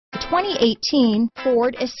2018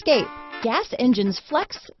 Ford Escape. Gas engines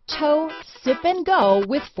flex, tow, sip and go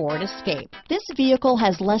with Ford Escape. This vehicle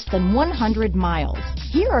has less than 100 miles.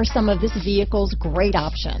 Here are some of this vehicle's great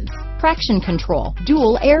options: traction control,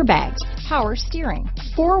 dual airbags, power steering,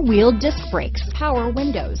 four-wheel disc brakes, power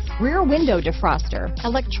windows, rear window defroster,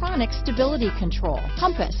 electronic stability control,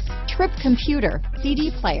 compass, trip computer,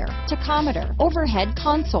 CD player, tachometer, overhead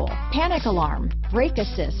console, panic alarm, brake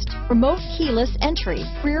assist, remote keyless entry,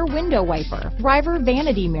 rear window wiper, driver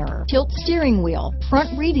vanity mirror, tilt steering wheel,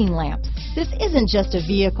 front reading lamps. This isn't just a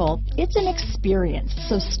vehicle, it's an experience.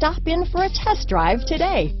 So stop in for a test drive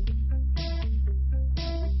today.